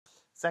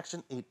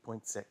Section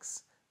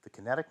 8.6, the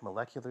kinetic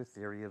molecular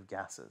theory of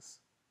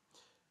gases.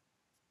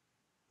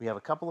 We have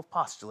a couple of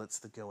postulates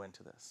that go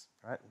into this.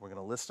 All right, we're going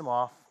to list them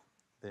off.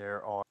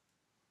 There are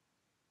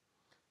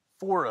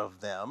 4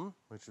 of them,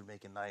 which would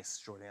make a nice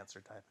short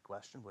answer type of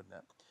question, wouldn't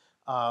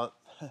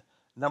it?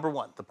 Number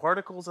 1, the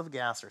particles of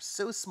gas are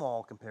so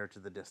small compared to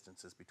the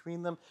distances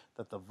between them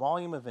that the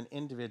volume of an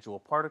individual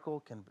particle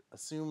can be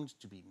assumed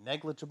to be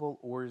negligible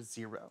or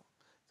 0.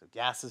 So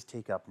gases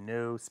take up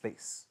no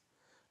space.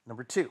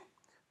 Number 2,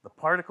 the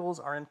particles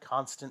are in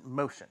constant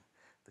motion.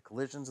 The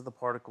collisions of the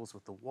particles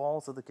with the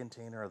walls of the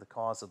container are the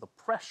cause of the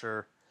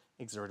pressure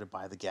exerted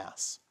by the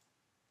gas.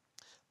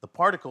 The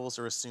particles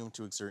are assumed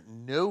to exert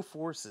no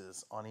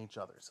forces on each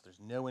other, so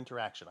there's no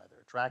interaction, either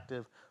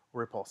attractive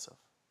or repulsive.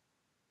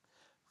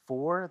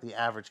 4, the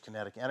average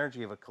kinetic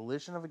energy of a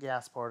collision of a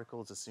gas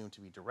particle is assumed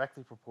to be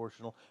directly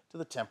proportional to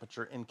the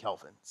temperature in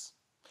kelvins.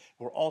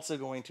 We're also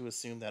going to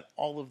assume that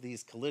all of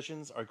these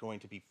collisions are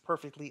going to be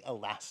perfectly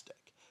elastic.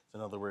 So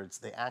in other words,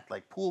 they act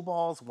like pool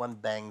balls. One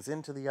bangs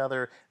into the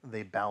other,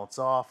 they bounce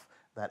off.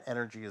 That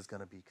energy is going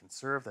to be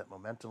conserved. That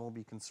momentum will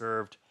be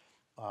conserved.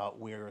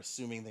 We're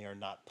assuming they are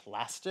not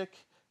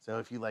plastic. So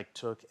if you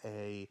took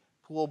a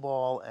pool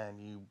ball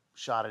and you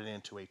shot it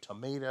into a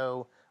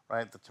tomato,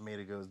 right, the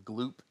tomato goes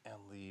gloop and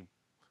the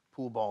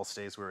pool ball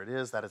stays where it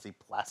is. That is a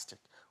plastic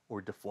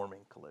or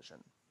deforming collision.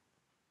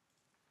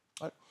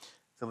 All right,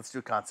 so let's do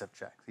a concept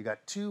check. You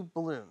got 2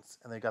 balloons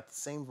and they got the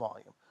same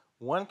volume.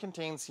 One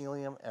contains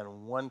helium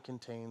and one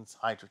contains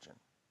hydrogen.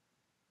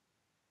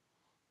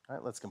 All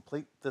right, let's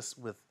complete this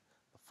with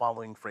the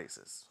following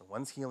phrases. So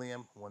one's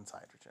helium, one's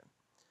hydrogen.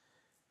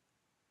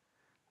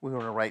 We're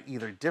going to write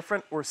either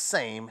different or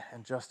same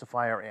and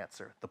justify our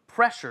answer. The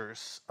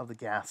pressures of the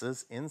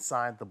gases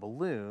inside the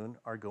balloon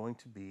are going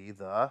to be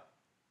the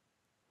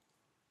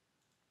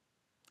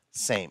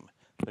same.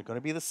 They're going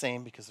to be the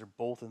same because they're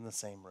both in the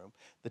same room.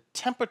 The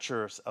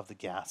temperatures of the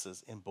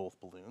gases in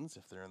both balloons,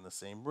 if they're in the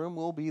same room,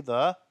 will be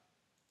the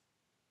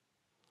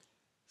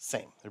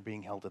same. They're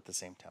being held at the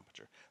same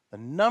temperature. The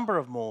number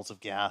of moles of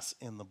gas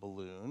in the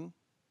balloon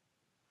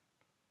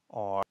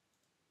are,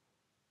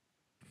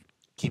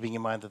 keeping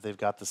in mind that they've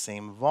got the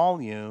same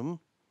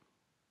volume,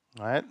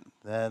 right?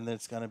 Then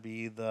it's going to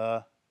be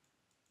the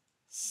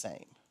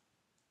same.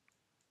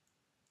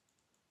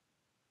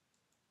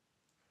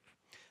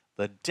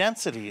 The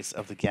densities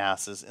of the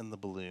gases in the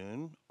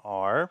balloon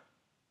are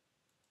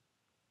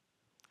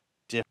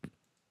different.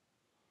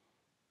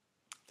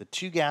 The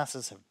 2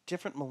 gases have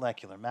different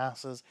molecular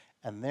masses,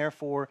 and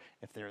therefore,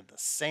 if they're the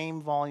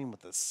same volume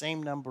with the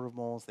same number of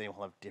moles, they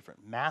will have different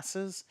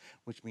masses,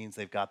 which means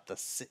they've got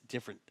the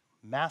different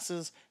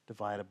masses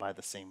divided by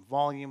the same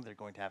volume. They're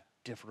going to have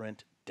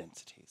different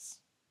densities.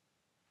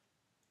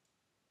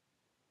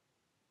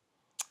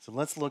 So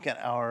let's look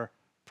at our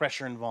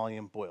pressure and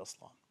volume Boyle's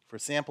law. For a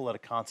sample at a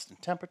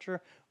constant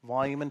temperature,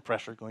 volume and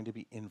pressure are going to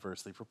be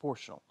inversely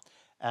proportional.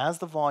 As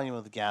the volume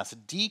of the gas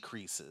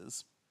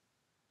decreases,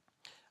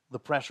 the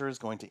pressure is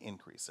going to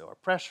increase. So our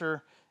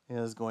pressure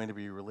is going to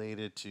be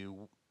related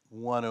to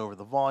 1 over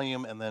the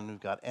volume, and then we've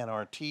got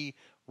nRT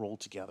rolled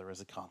together as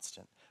a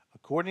constant.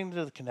 According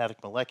to the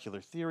kinetic molecular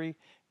theory,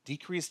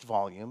 decreased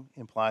volume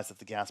implies that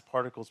the gas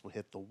particles will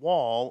hit the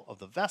wall of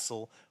the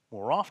vessel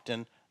more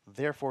often,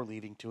 therefore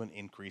leading to an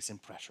increase in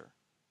pressure.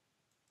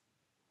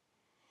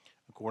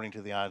 According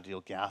to the ideal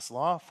gas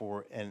law,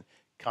 for a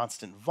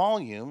constant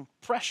volume,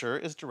 pressure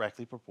is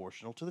directly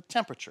proportional to the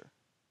temperature.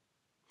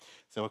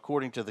 So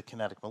according to the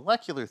kinetic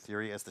molecular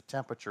theory, as the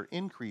temperature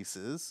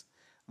increases,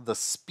 the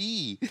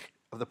speed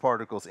of the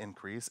particles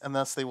increase, and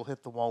thus they will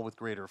hit the wall with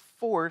greater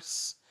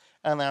force,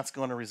 and that's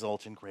going to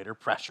result in greater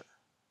pressure.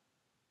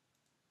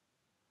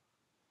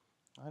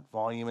 Right,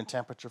 volume and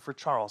temperature for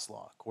Charles'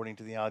 law. According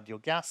to the ideal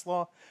gas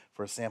law,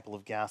 for a sample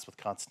of gas with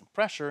constant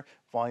pressure,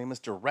 volume is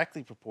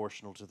directly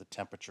proportional to the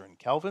temperature in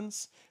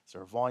kelvins. So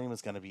our volume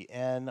is going to be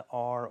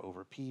nR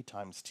over P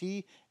times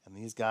T, and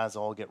these guys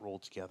all get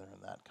rolled together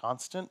in that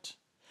constant.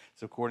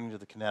 So according to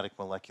the kinetic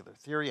molecular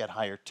theory, at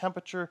higher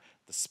temperature,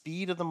 the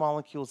speed of the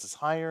molecules is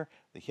higher,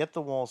 they hit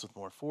the walls with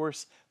more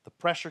force, the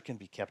pressure can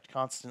be kept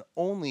constant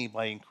only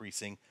by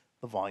increasing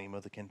the volume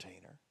of the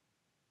container.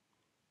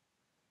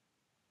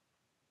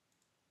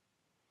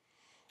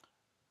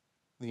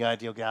 The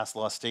ideal gas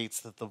law states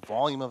that the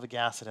volume of a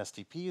gas at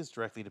STP is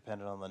directly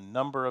dependent on the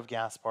number of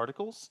gas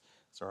particles.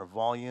 So our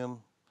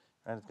volume,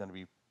 right, is going to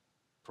be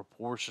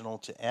proportional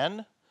to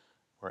N,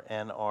 where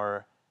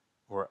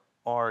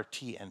R,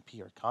 T, and P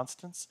are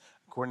constants.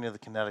 According to the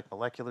kinetic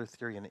molecular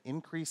theory, an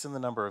increase in the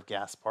number of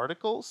gas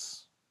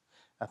particles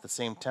at the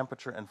same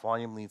temperature and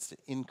volume leads to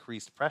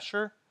increased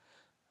pressure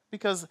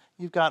because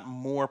you've got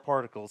more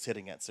particles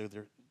hitting it, so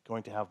they're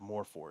going to have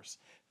more force.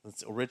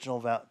 Its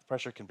original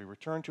pressure can be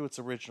returned to its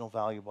original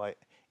value by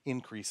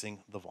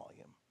increasing the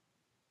volume.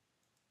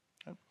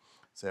 Okay.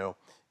 So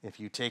if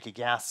you take a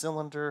gas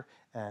cylinder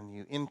and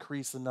you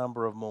increase the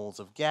number of moles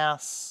of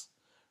gas,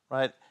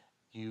 right,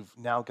 you've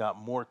now got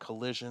more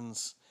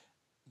collisions.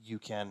 You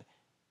can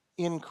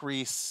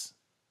increase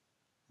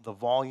the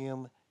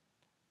volume.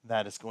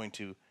 That is going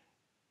to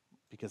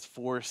because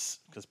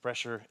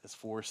pressure is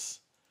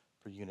force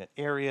per unit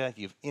area.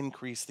 You've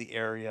increased the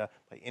area.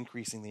 By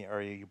increasing the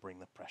area, you bring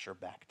the pressure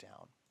back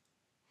down.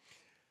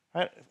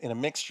 Right? In a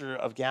mixture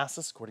of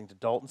gases, according to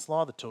Dalton's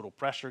law, the total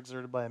pressure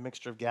exerted by a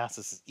mixture of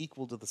gases is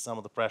equal to the sum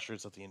of the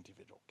pressures of the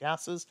individual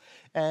gases.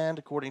 And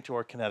according to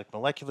our kinetic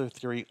molecular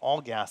theory, all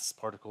gas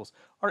particles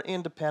are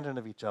independent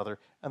of each other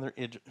and their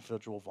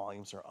individual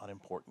volumes are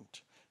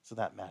unimportant. So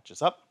that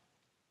matches up.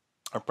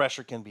 Our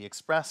pressure can be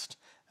expressed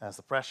as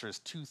the pressure is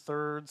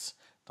 2/3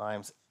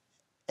 times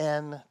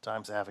N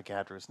times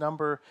Avogadro's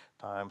number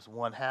times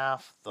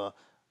 1/2 the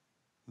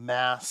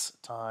mass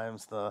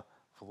times the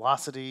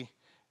velocity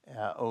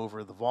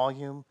over the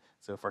volume.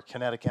 So if our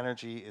kinetic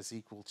energy is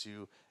equal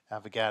to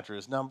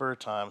Avogadro's number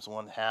times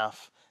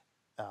 1/2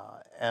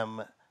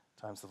 m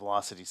times the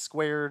velocity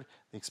squared,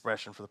 the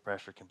expression for the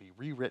pressure can be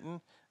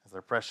rewritten as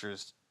our pressure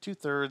is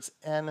 2/3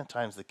 N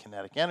times the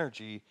kinetic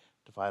energy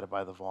divided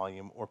by the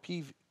volume, or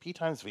P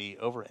times V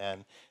over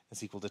N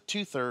is equal to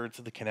 2/3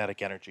 of the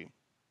kinetic energy.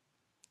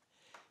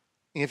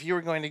 If you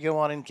were going to go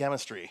on in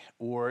chemistry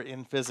or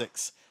in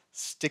physics,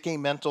 stick a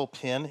mental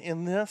pin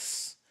in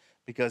this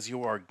because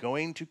you are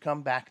going to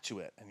come back to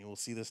it and you will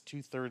see this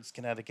 2/3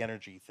 kinetic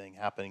energy thing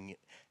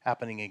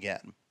happening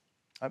again.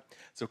 Right?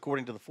 So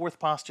according to the fourth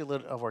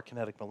postulate of our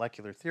kinetic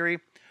molecular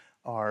theory,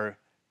 our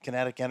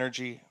kinetic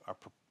energy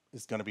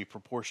is going to be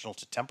proportional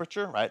to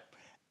temperature, right?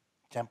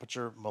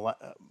 Temperature,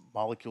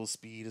 molecule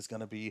speed is going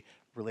to be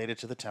related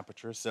to the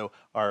temperature. So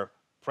our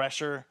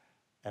pressure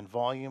and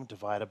volume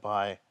divided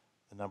by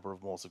the number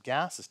of moles of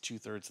gas is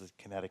 2/3 of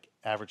the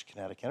average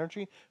kinetic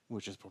energy,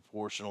 which is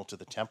proportional to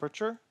the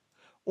temperature.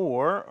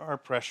 Or our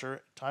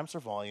pressure times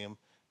our volume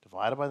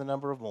divided by the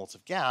number of moles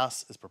of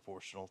gas is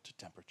proportional to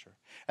temperature.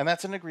 And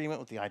that's in agreement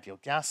with the ideal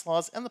gas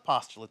laws, and the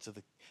postulates of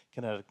the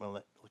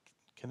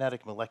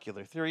kinetic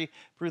molecular theory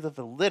prove the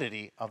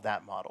validity of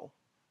that model.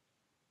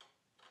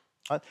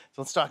 So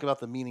let's talk about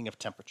the meaning of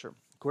temperature.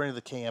 According to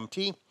the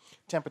KMT,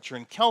 temperature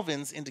in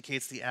kelvins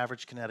indicates the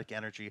average kinetic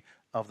energy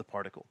of the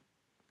particle.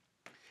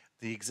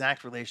 The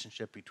exact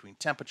relationship between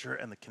temperature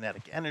and the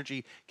kinetic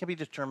energy can be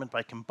determined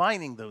by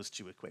combining those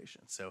two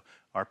equations. So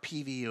our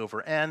PV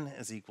over N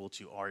is equal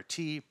to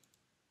RT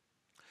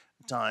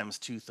times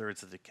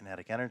 2/3 of the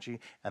kinetic energy,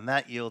 and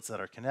that yields that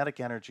our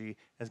kinetic energy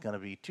is going to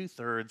be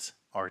 2/3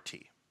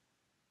 RT.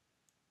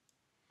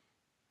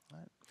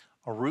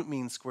 A root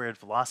mean squared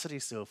velocity,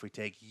 so if we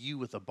take u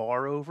with a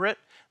bar over it,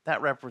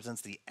 that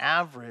represents the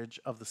average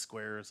of the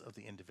squares of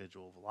the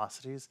individual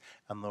velocities,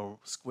 and the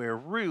square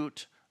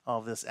root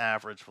of this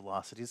average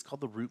velocity is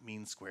called the root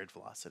mean squared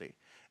velocity,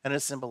 and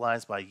is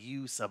symbolized by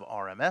u sub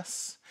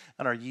RMS,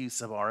 and our u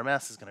sub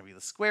RMS is going to be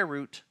the square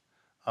root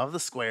of the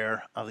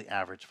square of the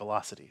average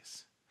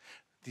velocities.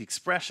 The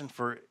expression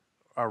for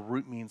our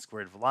root mean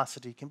squared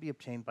velocity can be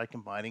obtained by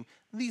combining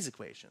these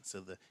equations.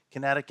 So the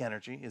kinetic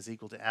energy is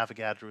equal to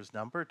Avogadro's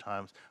number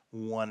times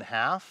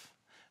 1/2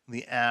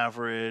 the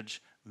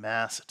average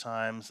mass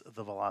times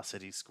the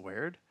velocity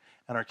squared,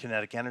 and our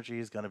kinetic energy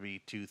is going to be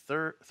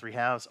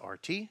 3/2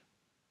 RT.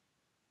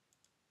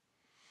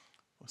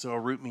 So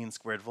our root mean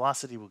squared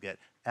velocity will get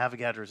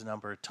Avogadro's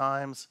number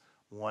times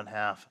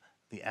 1/2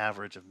 the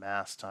average of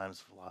mass times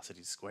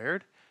velocity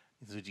squared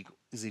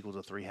is equal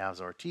to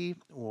 3/2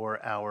 RT,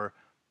 or our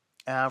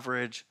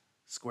average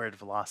squared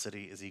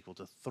velocity is equal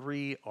to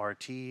 3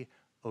 RT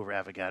over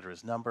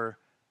Avogadro's number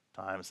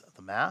times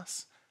the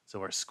mass.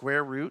 So our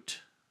square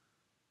root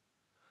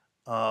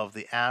of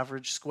the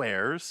average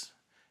squares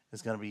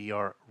is going to be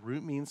our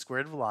root mean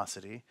squared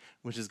velocity,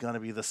 which is going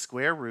to be the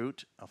square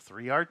root of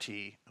 3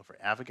 RT over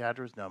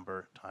Avogadro's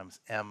number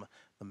times m,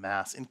 the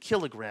mass in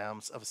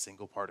kilograms of a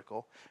single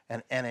particle,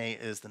 and Na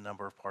is the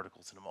number of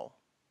particles in a mole.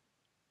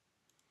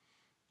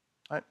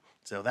 All right,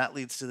 so that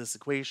leads to this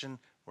equation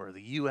where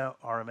the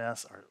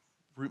URMS, our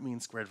root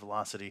mean squared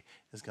velocity,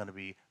 is going to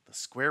be the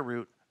square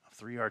root of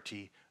 3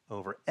 RT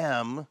over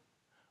m,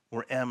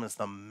 where m is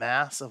the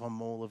mass of a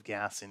mole of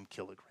gas in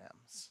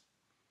kilograms.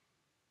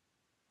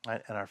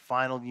 Right, and our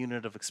final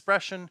unit of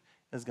expression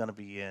is going to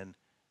be in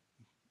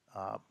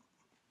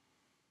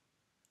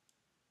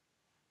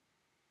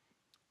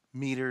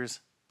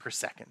meters per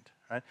second.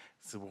 Right?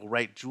 So we'll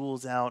write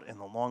joules out in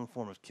the long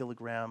form of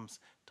kilograms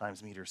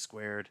times meters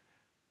squared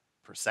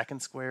per second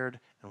squared,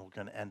 and we're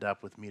going to end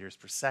up with meters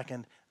per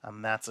second,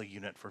 and that's a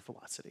unit for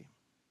velocity.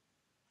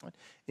 Right?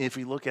 If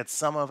we look at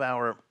some of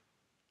our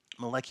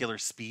molecular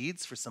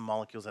speeds for some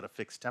molecules at a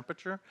fixed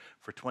temperature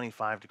for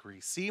 25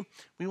 degrees C,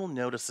 we will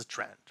notice a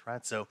trend,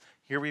 right? So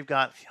here we've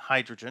got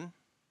hydrogen,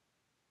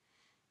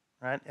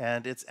 right?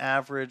 And its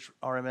average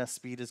RMS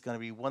speed is going to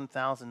be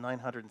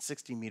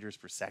 1,960 meters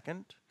per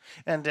second.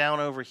 And down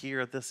over here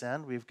at this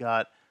end, we've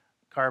got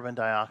carbon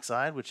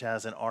dioxide, which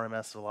has an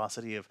RMS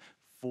velocity of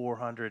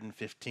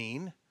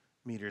 415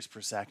 meters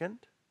per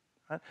second,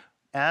 right?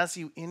 As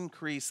you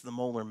increase the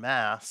molar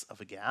mass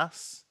of a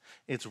gas,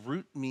 its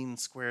root mean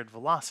squared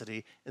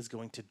velocity is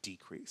going to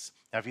decrease.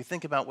 Now, if you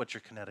think about what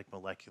your kinetic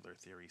molecular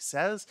theory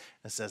says,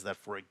 it says that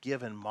for a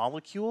given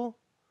molecule,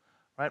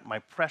 right? My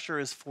pressure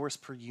is force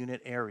per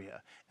unit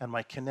area, and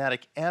my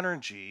kinetic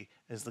energy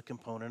is the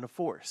component of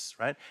force,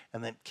 right?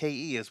 And then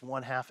KE is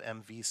 1/2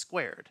 mv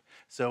squared.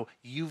 So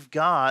you've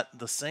got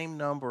the same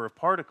number of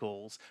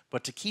particles,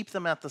 but to keep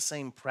them at the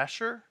same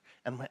pressure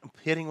and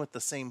hitting with the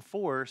same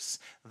force,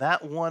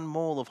 that 1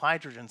 mole of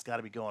hydrogen's got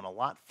to be going a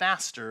lot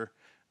faster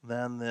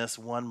than this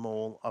 1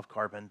 mole of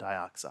carbon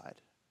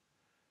dioxide,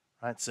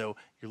 right? So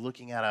you're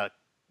looking at a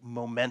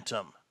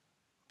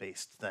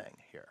momentum-based thing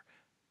here.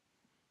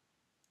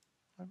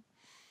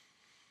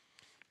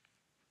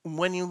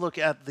 When you look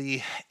at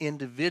the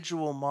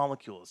individual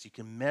molecules, you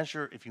can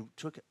measure, if you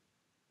took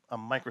a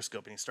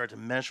microscope and you start to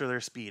measure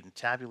their speed and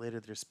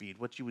tabulated their speed,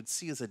 what you would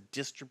see is a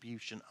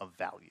distribution of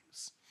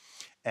values.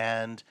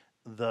 And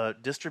the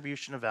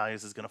distribution of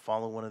values is going to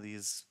follow one of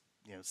these,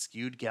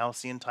 skewed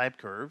Gaussian type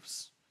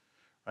curves.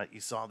 Right?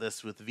 You saw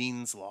this with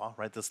Wien's law,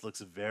 right? This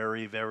looks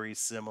very, very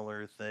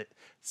similar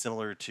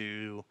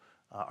to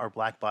our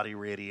black body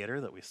radiator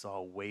that we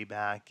saw way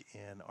back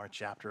in our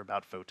chapter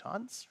about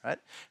photons, right?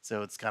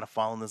 So it's kind of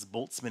following this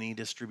Boltzmann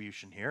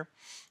distribution here.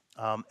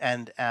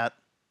 And at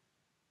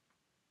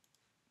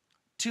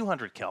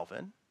 200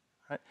 Kelvin,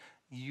 right,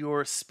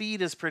 your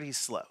speed is pretty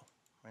slow.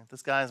 Right?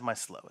 This guy is my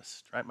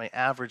slowest, right? My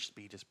average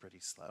speed is pretty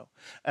slow.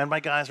 And my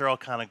guys are all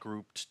kind of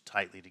grouped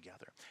tightly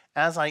together.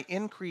 As I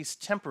increase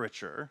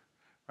temperature,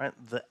 right,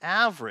 the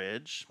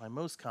average, my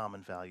most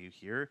common value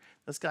here,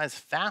 this guy's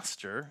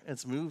faster.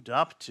 It's moved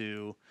up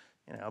to,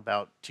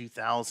 about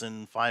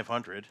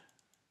 2,500,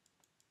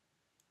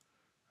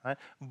 right?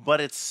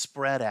 But it's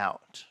spread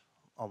out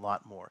a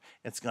lot more.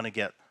 It's going to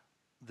get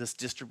this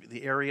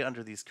the area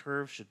under these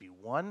curves should be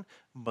 1,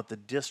 but the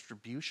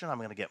distribution, I'm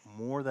going to get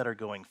more that are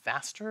going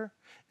faster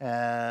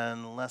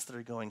and less that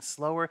are going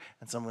slower,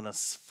 and so I'm going to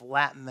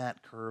flatten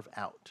that curve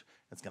out.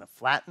 It's going to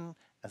flatten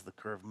as the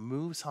curve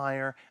moves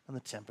higher and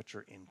the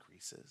temperature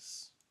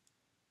increases.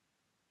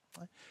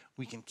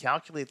 We can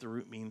calculate the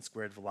root mean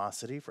squared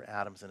velocity for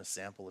atoms in a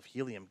sample of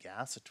helium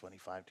gas at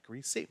 25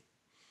 degrees C.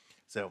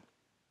 So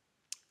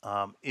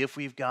if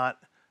we've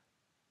got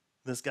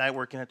this guy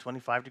working at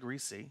 25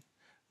 degrees C,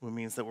 which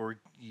means that we're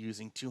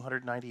using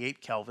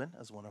 298 Kelvin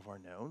as one of our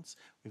knowns.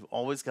 We've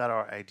always got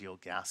our ideal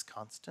gas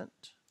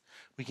constant.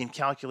 We can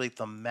calculate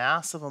the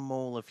mass of a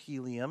mole of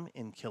helium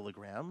in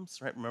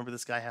kilograms, right? Remember,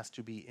 this guy has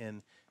to be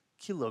in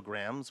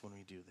kilograms when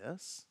we do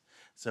this.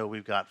 So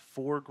we've got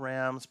 4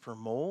 grams per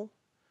mole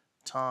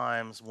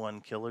times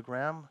 1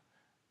 kilogram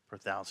per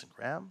 1,000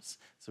 grams.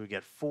 So we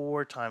get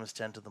 4 times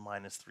 10 to the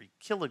minus 3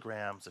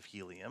 kilograms of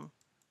helium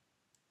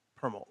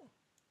per mole.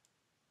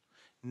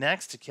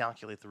 Next, to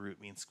calculate the root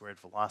mean squared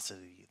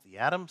velocity of the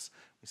atoms,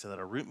 we said that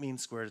our root mean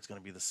squared is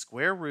going to be the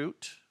square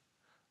root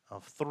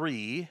of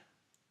 3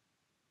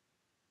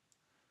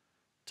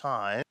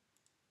 times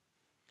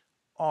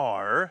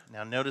r.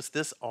 Now notice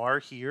this r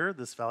here,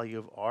 this value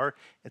of r,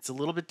 it's a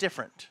little bit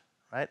different,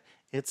 right?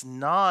 It's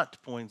not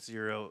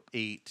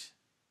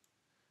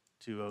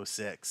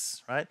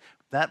 0.08206, right?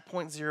 That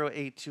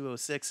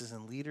 0.08206 is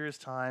in liters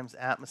times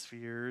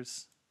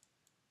atmospheres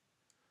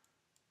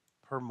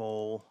per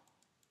mole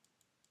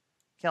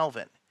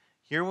Kelvin.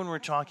 Here, when we're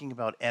talking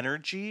about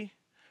energy,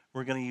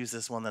 we're going to use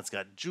this one that's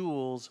got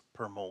joules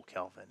per mole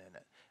Kelvin in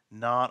it,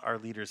 not our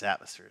liters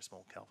atmospheres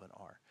mole Kelvin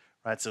R.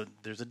 Right, so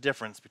there's a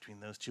difference between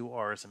those two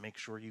R's, and make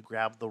sure you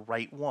grab the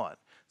right one.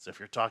 So if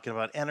you're talking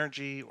about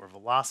energy or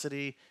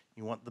velocity,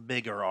 you want the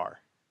bigger R,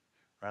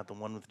 right, the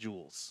one with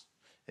joules.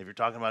 If you're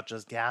talking about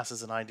just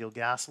gases and ideal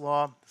gas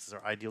law, this is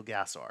our ideal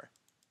gas R.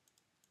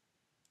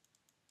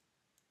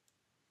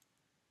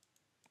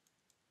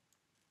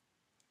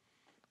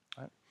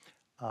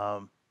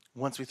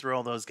 Once we throw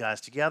all those guys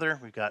together,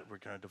 we're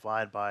going to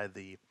divide by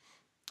the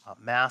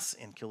mass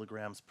in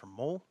kilograms per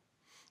mole,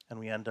 and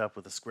we end up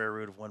with a square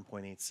root of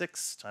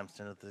 1.86 times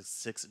 10 to the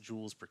 6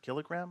 joules per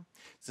kilogram.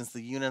 Since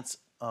the units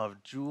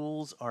of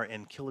joules are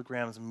in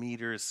kilograms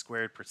meters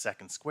squared per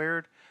second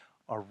squared,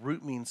 our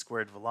root mean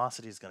squared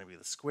velocity is going to be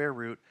the square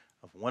root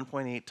of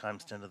 1.8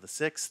 times 10 to the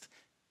 6th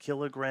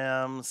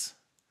kilograms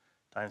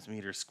times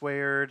meters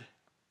squared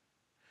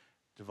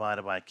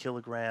divided by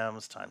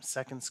kilograms times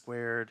second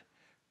squared.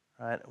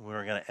 Right,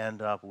 we're going to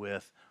end up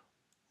with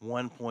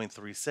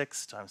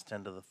 1.36 times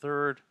 10 to the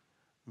 3rd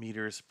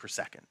meters per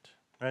second.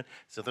 Right,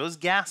 so those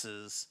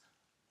gases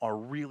are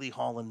really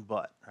hauling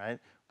butt. Right,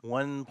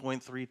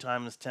 1.3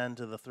 times 10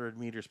 to the 3rd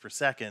meters per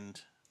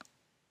second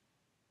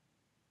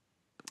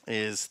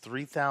is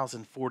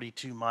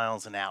 3,042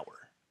 miles an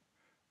hour.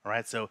 All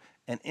right, so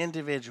an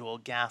individual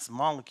gas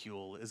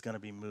molecule is going to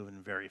be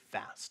moving very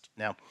fast.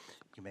 Now,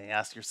 you may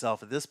ask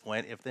yourself at this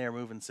point, if they are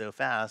moving so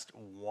fast,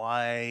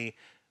 why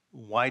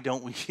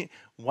aren't we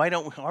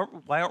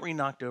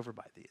knocked over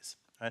by these?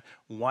 Right?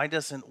 Why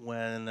doesn't,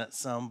 when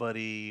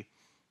somebody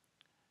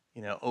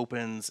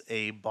opens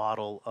a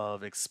bottle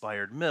of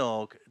expired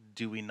milk,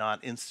 do we not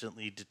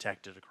instantly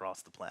detect it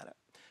across the planet?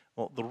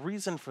 Well, the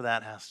reason for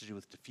that has to do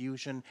with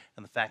diffusion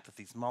and the fact that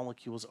these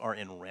molecules are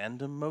in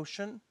random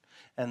motion.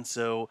 And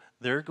so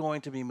they're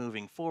going to be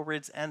moving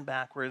forwards and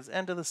backwards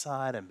and to the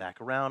side and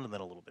back around and then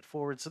a little bit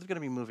forward. So they're going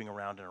to be moving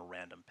around in a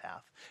random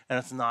path. And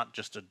it's not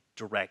just a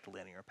direct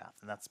linear path.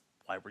 And that's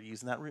why we're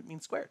using that root mean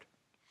squared.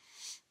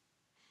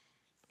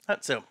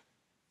 So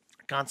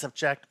concept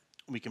check,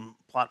 we can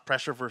plot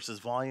pressure versus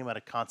volume at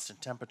a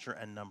constant temperature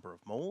and number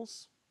of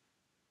moles.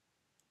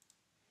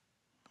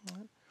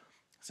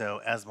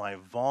 So as my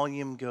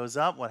volume goes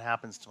up, what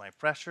happens to my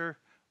pressure?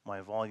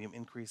 My volume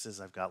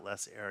increases, I've got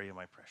less area,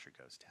 my pressure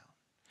goes down.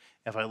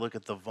 If I look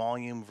at the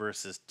volume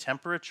versus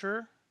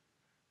temperature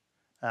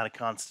at a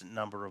constant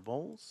number of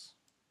moles,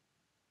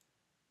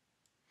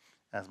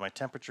 as my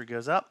temperature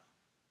goes up,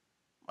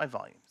 my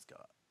volumes go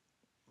up.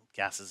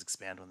 Gases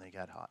expand when they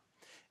get hot.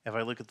 If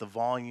I look at the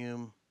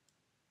volume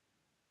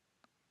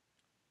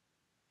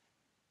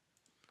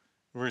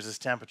versus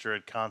temperature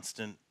at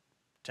constant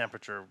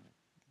temperature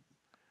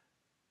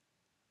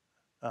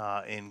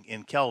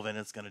in Kelvin,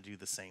 it's going to do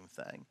the same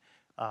thing.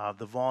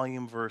 The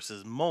volume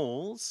versus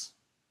moles,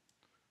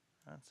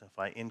 so if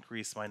I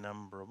increase my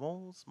number of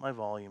moles, my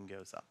volume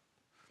goes up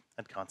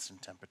at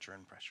constant temperature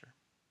and pressure.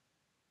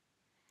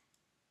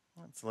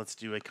 So let's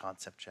do a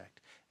concept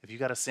check. If you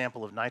got a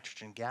sample of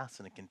nitrogen gas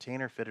in a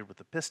container fitted with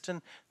a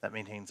piston that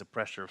maintains a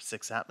pressure of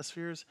 6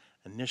 atmospheres,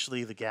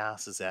 initially the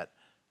gas is at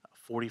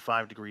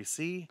 45 degrees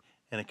C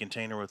in a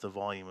container with a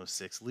volume of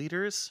 6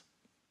 liters.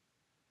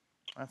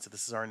 So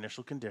this is our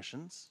initial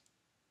conditions.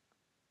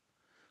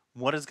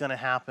 What is going to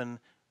happen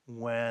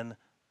when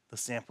the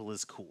sample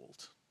is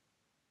cooled?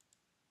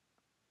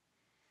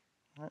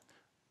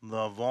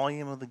 The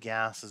volume of the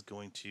gas is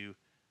going to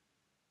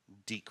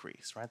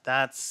decrease, right?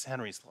 That's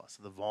Henry's law.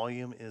 So the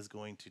volume is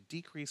going to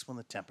decrease when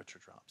the temperature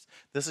drops.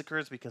 This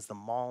occurs because the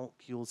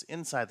molecules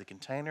inside the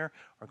container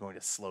are going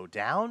to slow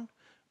down.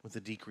 With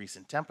the decrease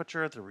in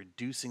temperature, they're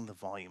reducing the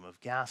volume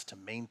of gas to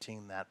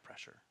maintain that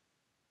pressure.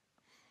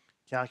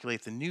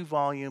 Calculate the new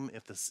volume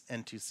if the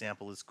N2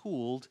 sample is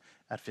cooled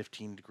at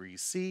 15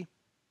 degrees C.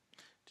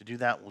 To do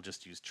that, we'll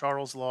just use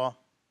Charles' law.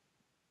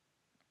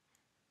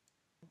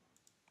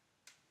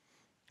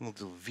 We'll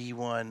do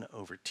V1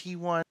 over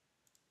T1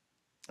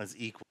 is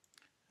equal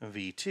to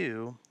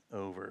V2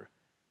 over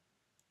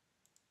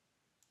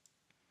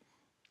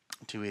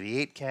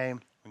 288K.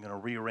 I'm going to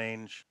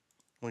rearrange.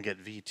 We'll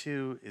get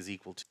V2 is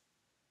equal to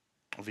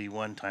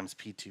V1 times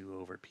P2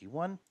 over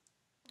P1.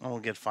 And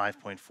we'll get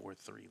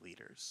 5.43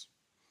 liters.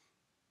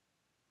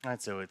 All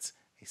right, so it's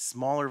a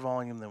smaller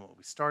volume than what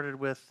we started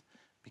with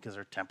because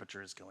our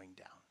temperature is going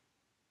down.